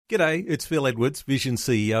G'day, it's Phil Edwards, Vision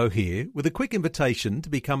CEO here, with a quick invitation to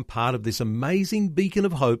become part of this amazing beacon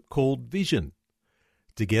of hope called Vision.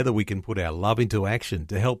 Together we can put our love into action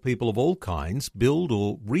to help people of all kinds build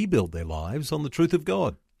or rebuild their lives on the truth of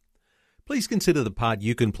God. Please consider the part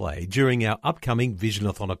you can play during our upcoming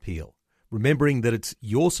Visionathon appeal, remembering that it's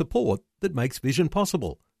your support that makes Vision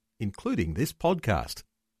possible, including this podcast.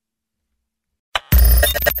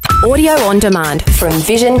 Audio on demand from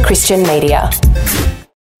Vision Christian Media.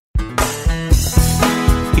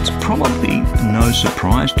 It's probably no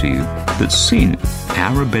surprise to you that sin,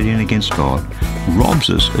 our rebellion against God, robs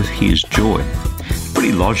us of His joy.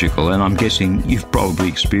 Pretty logical, and I'm guessing you've probably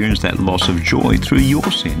experienced that loss of joy through your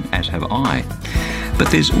sin, as have I. But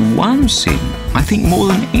there's one sin, I think more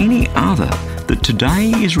than any other, that today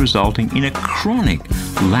is resulting in a chronic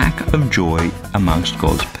lack of joy amongst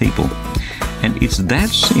God's people. And it's that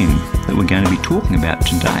sin that we're going to be talking about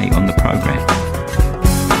today on the program.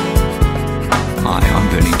 Hi, I'm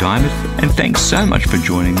Bernie Diamond, and thanks so much for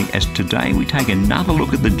joining me as today we take another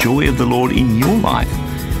look at the joy of the Lord in your life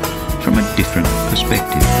from a different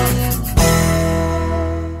perspective.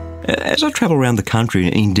 As I travel around the country,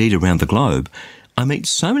 and indeed around the globe, I meet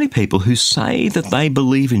so many people who say that they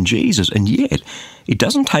believe in Jesus, and yet it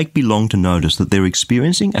doesn't take me long to notice that they're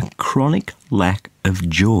experiencing a chronic lack of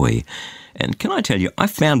joy. And can I tell you, I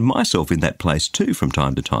found myself in that place too from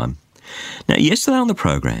time to time. Now, yesterday on the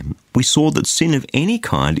program, we saw that sin of any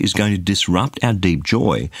kind is going to disrupt our deep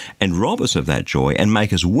joy and rob us of that joy and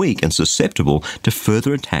make us weak and susceptible to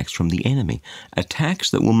further attacks from the enemy,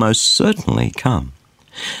 attacks that will most certainly come.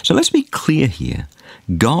 So let's be clear here.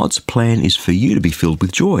 God's plan is for you to be filled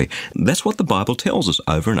with joy. That's what the Bible tells us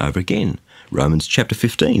over and over again. Romans chapter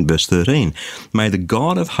 15, verse 13. May the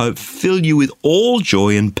God of hope fill you with all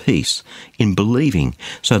joy and peace in believing,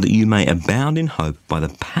 so that you may abound in hope by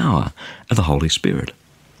the power of the Holy Spirit.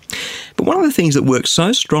 But one of the things that works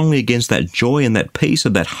so strongly against that joy and that peace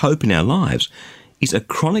and that hope in our lives is a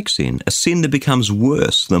chronic sin, a sin that becomes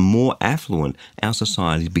worse the more affluent our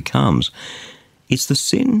society becomes. It's the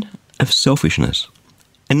sin of selfishness.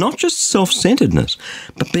 And not just self-centeredness,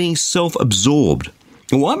 but being self-absorbed.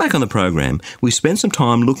 A while back on the program, we spent some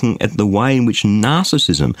time looking at the way in which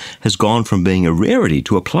narcissism has gone from being a rarity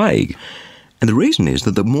to a plague. And the reason is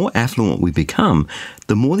that the more affluent we become,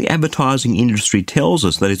 the more the advertising industry tells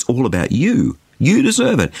us that it's all about you. You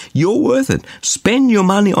deserve it. You're worth it. Spend your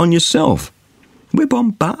money on yourself. We're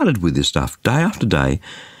bombarded with this stuff day after day,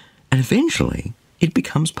 and eventually it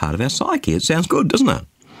becomes part of our psyche. It sounds good, doesn't it?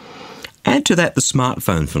 Add to that the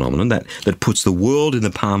smartphone phenomenon that puts the world in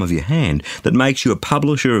the palm of your hand, that makes you a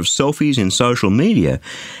publisher of selfies in social media,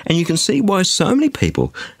 and you can see why so many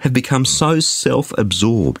people have become so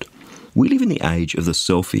self-absorbed. We live in the age of the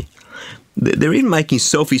selfie. They're even making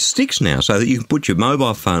selfie sticks now so that you can put your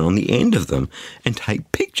mobile phone on the end of them and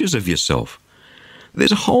take pictures of yourself.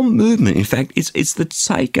 There's a whole movement. In fact, it's the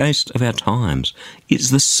zeitgeist of our times.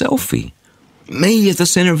 It's the selfie. Me at the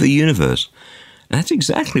center of the universe. And that's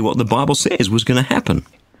exactly what the Bible says was going to happen.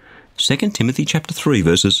 2 Timothy chapter 3,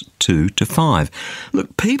 verses 2 to 5.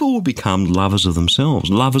 Look, people will become lovers of themselves,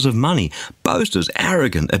 lovers of money, boasters,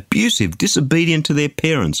 arrogant, abusive, disobedient to their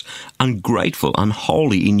parents, ungrateful,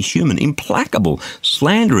 unholy, inhuman, implacable,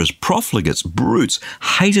 slanderers, profligates, brutes,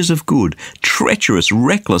 haters of good, treacherous,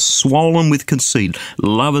 reckless, swollen with conceit,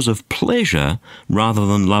 lovers of pleasure rather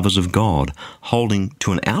than lovers of God, holding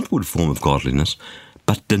to an outward form of godliness,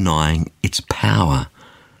 but denying its power.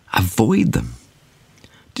 Avoid them.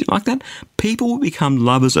 Do you like that? People will become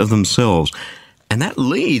lovers of themselves, and that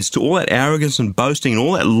leads to all that arrogance and boasting and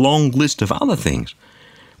all that long list of other things.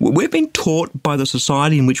 We've been taught by the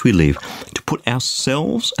society in which we live to put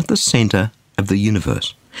ourselves at the centre of the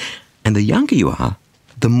universe. And the younger you are,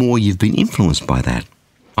 the more you've been influenced by that.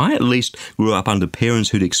 I at least grew up under parents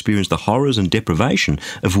who'd experienced the horrors and deprivation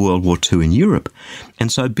of World War II in Europe,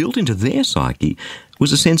 and so built into their psyche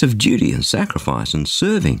was a sense of duty and sacrifice and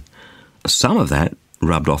serving. Some of that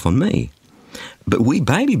rubbed off on me. But we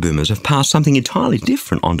baby boomers have passed something entirely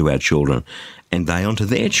different onto our children, and they onto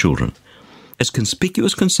their children. As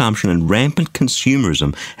conspicuous consumption and rampant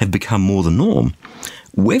consumerism have become more the norm,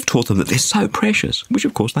 we've taught them that they're so precious, which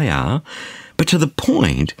of course they are, but to the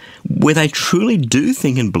point where they truly do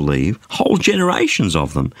think and believe, whole generations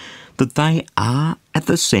of them, that they are at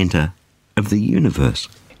the centre of the universe.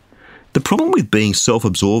 The problem with being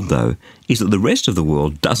self-absorbed, though, is that the rest of the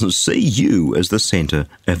world doesn't see you as the centre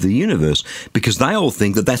of the universe because they all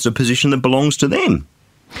think that that's a position that belongs to them.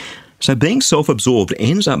 So being self-absorbed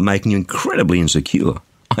ends up making you incredibly insecure,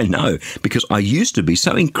 I know, because I used to be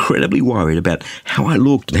so incredibly worried about how I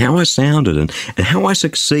looked and how I sounded and how I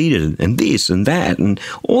succeeded and this and that and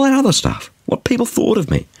all that other stuff, what people thought of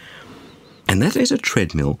me. And that is a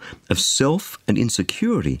treadmill of self and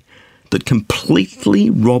insecurity that completely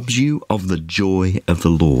robs you of the joy of the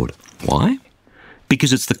Lord. Why?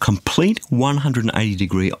 Because it's the complete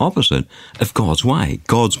 180-degree opposite of God's way,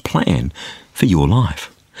 God's plan for your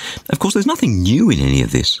life. Of course, there's nothing new in any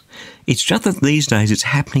of this. It's just that these days it's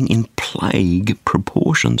happening in plague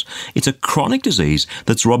proportions. It's a chronic disease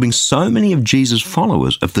that's robbing so many of Jesus'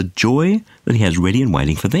 followers of the joy that he has ready and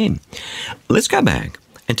waiting for them. Let's go back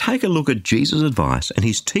and take a look at Jesus' advice and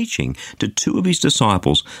his teaching to two of his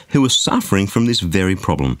disciples who were suffering from this very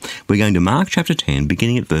problem. We're going to Mark chapter 10,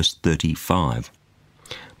 beginning at verse 35.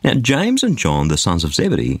 Now, James and John, the sons of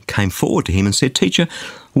Zebedee, came forward to him and said, "Teacher,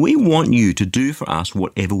 we want you to do for us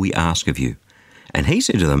whatever we ask of you." And he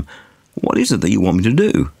said to them, "What is it that you want me to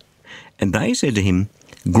do?" And they said to him,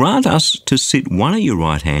 "Grant us to sit one at your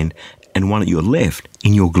right hand and one at your left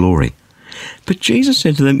in your glory." But Jesus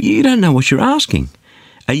said to them, "You don't know what you're asking.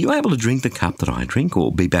 Are you able to drink the cup that I drink,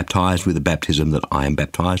 or be baptized with the baptism that I am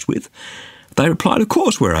baptized with?" They replied, "Of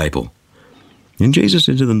course we're able." And Jesus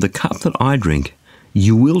said to them, "The cup that I drink,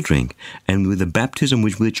 you will drink, and with the baptism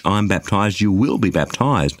with which I am baptized, you will be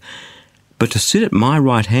baptized. But to sit at my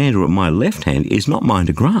right hand or at my left hand is not mine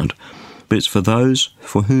to grant, but it's for those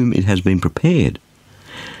for whom it has been prepared."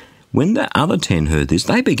 When the other 10 heard this,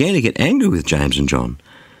 they began to get angry with James and John.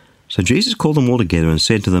 So Jesus called them all together and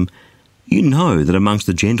said to them, "You know that amongst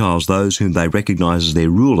the Gentiles those whom they recognize as their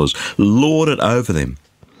rulers lord it over them,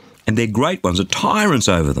 and their great ones are tyrants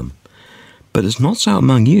over them. But it's not so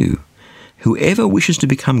among you. Whoever wishes to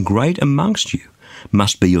become great amongst you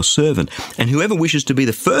must be your servant, and whoever wishes to be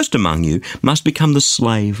the first among you must become the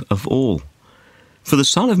slave of all. For the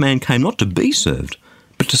Son of Man came not to be served,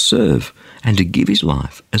 but to serve, and to give his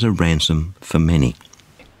life as a ransom for many."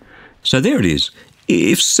 So there it is.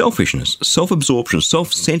 If selfishness, self-absorption,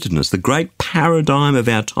 self-centeredness, the great paradigm of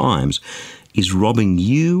our times, is robbing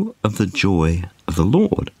you of the joy of the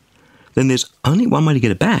Lord, then there's only one way to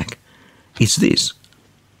get it back. It's this: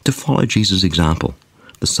 to follow Jesus' example,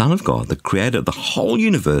 the Son of God, the creator of the whole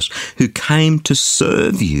universe, who came to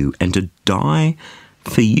serve you and to die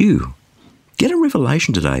for you. Get a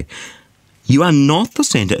revelation today. You are not the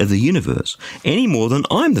centre of the universe any more than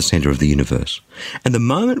I'm the centre of the universe. And the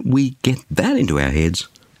moment we get that into our heads,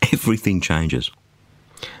 everything changes.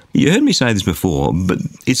 You heard me say this before, but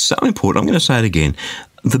it's so important. I'm going to say it again.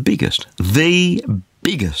 The biggest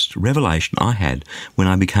revelation I had when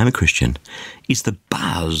I became a Christian is the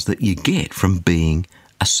buzz that you get from being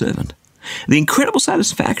a servant. The incredible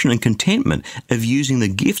satisfaction and contentment of using the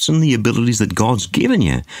gifts and the abilities that God's given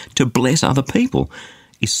you to bless other people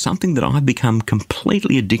is something that I've become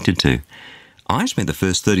completely addicted to. I spent the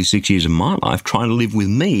first 36 years of my life trying to live with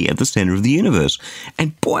me at the centre of the universe.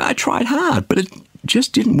 And boy, I tried hard, but it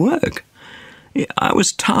just didn't work. I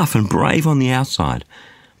was tough and brave on the outside,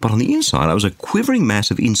 but on the inside I was a quivering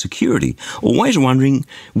mass of insecurity, always wondering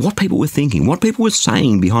what people were thinking, what people were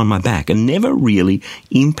saying behind my back, and never really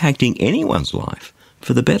impacting anyone's life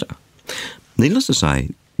for the better. Needless to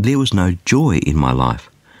say, there was no joy in my life.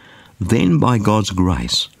 Then, by God's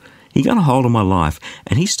grace, he got a hold of my life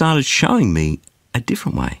and he started showing me a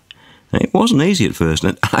different way. Now, it wasn't easy at first,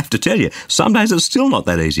 and I have to tell you, some days it's still not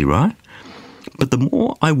that easy, right? But the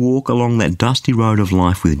more I walk along that dusty road of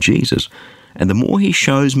life with Jesus, and the more he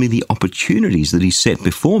shows me the opportunities that he's set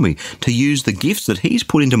before me to use the gifts that he's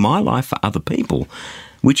put into my life for other people,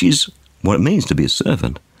 which is what it means to be a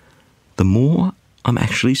servant, the more I'm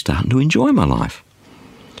actually starting to enjoy my life.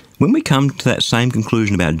 When we come to that same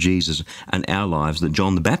conclusion about Jesus and our lives that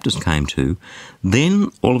John the Baptist came to,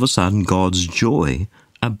 then all of a sudden God's joy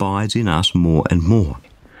abides in us more and more.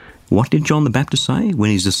 What did John the Baptist say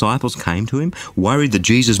when his disciples came to him, worried that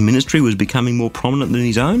Jesus' ministry was becoming more prominent than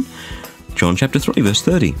his own? John chapter 3, verse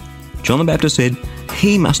 30. John the Baptist said,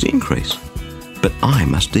 "He must increase, but I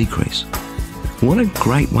must decrease." What a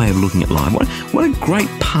great way of looking at life. What a great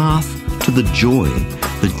path to the joy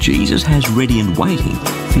that Jesus has ready and waiting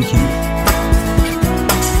for you.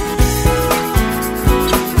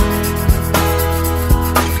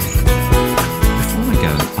 Before I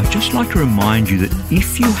go, I'd just like to remind you that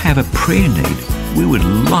if you have a prayer need, we would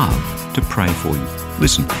love to pray for you.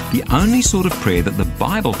 Listen, the only sort of prayer that the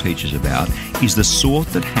Bible teaches about is the sort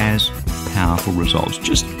that has powerful results.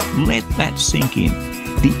 Just let that sink in.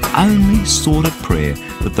 The only sort of prayer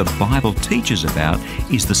that the Bible teaches about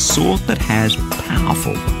is the sort that has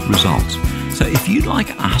powerful results. So if you'd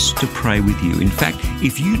like us to pray with you, in fact,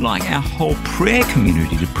 if you'd like our whole prayer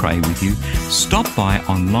community to pray with you, stop by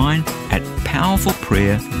online at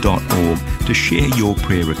powerfulprayer.org to share your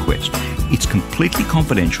prayer request. It's completely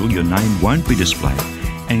confidential. Your name won't be displayed.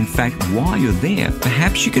 And in fact, while you're there,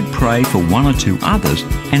 perhaps you could pray for one or two others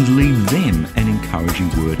and leave them an encouraging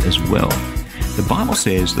word as well. The Bible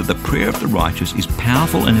says that the prayer of the righteous is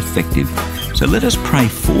powerful and effective. So let us pray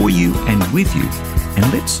for you and with you.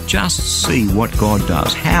 And let's just see what God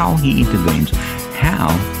does, how He intervenes, how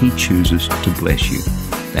He chooses to bless you.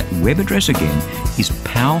 That web address again is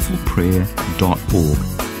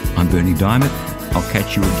powerfulprayer.org. I'm Bernie Diamond. I'll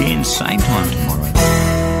catch you again same time tomorrow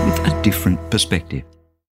with a different perspective.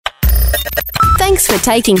 Thanks for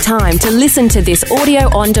taking time to listen to this audio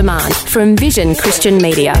on demand from Vision Christian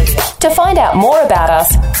Media. To find out more about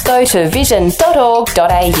us, go to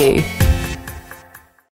vision.org.au.